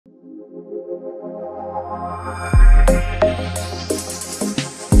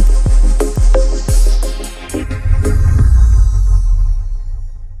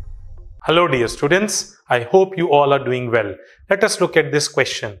Hello dear students, I hope you all are doing well. Let us look at this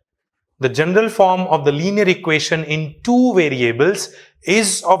question. The general form of the linear equation in two variables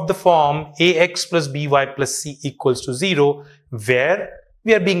is of the form ax plus by plus c equals to 0, where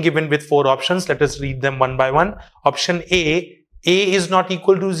we are being given with four options. Let us read them one by one. Option A is not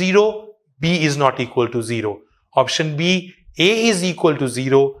equal to 0, b is not equal to 0. Option B, a is equal to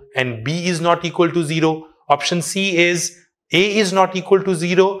 0 and b is not equal to 0. Option C is a is not equal to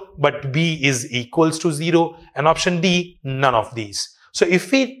 0 but b is equals to 0, and option D, none of these. So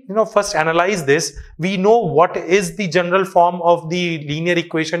if we first analyze this, we know what is the general form of the linear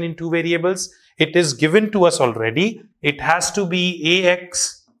equation in two variables. It is given to us already. It has to be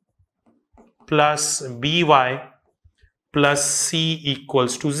ax plus by plus c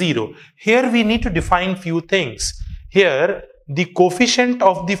equals to 0. Here we need to define few things. Here the coefficient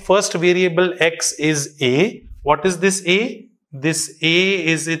of the first variable x is a. What is this a? This a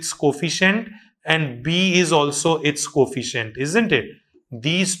is its coefficient and b is also its coefficient, isn't it?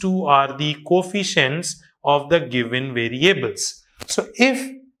 These two are the coefficients of the given variables. So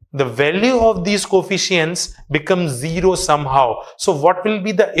if the value of these coefficients becomes 0 somehow, so what will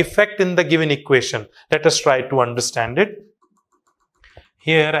be the effect in the given equation? Let us try to understand it.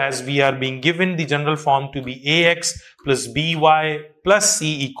 Here, as we are being given the general form to be ax plus by plus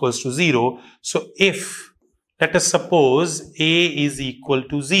c equals to 0. So if, let us suppose a is equal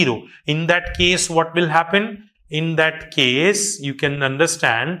to 0. In that case, what will happen? In that case, you can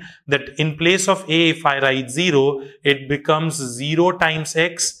understand that in place of a, if I write 0, it becomes 0 times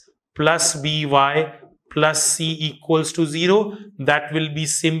x plus by plus c equals to 0. That will be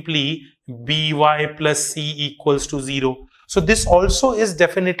simply by plus c equals to 0. So this also is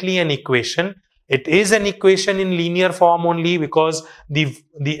definitely an equation. It is an equation in linear form only because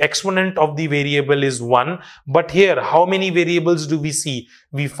the exponent of the variable is 1. But here, how many variables do we see?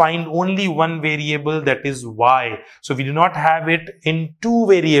 We find only one variable, that is y. So we do not have it in two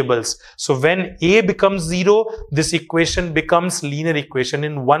variables. So when a becomes 0, this equation becomes linear equation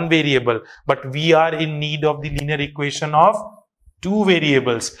in one variable. But we are in need of the linear equation of two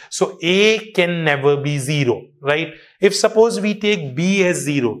variables. So a can never be 0, right? If suppose we take b as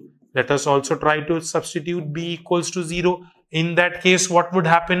 0, let us also try to substitute b equals to 0. In that case, what would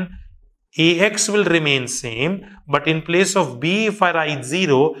happen? Ax will remain same, but in place of b, if I write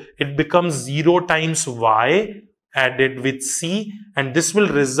 0, it becomes 0 times y added with c, and this will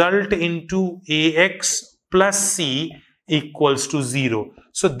result into ax plus c equals to 0.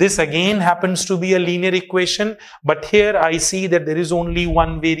 So this again happens to be a linear equation, but here I see that there is only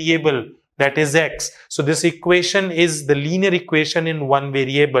one variable, that is x. So this equation is the linear equation in one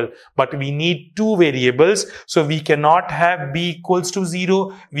variable, but we need two variables. So we cannot have b equals to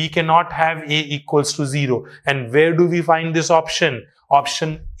 0. We cannot have a equals to 0. And where do we find this option?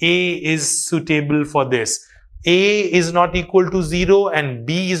 Option A is suitable for this. A is not equal to 0 and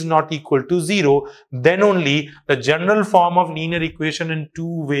b is not equal to 0, then only the general form of linear equation in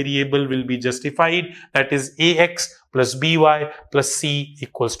two variable will be justified, that is ax plus by plus c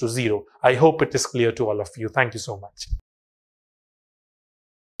equals to 0. I hope it is clear to all of you. Thank you so much.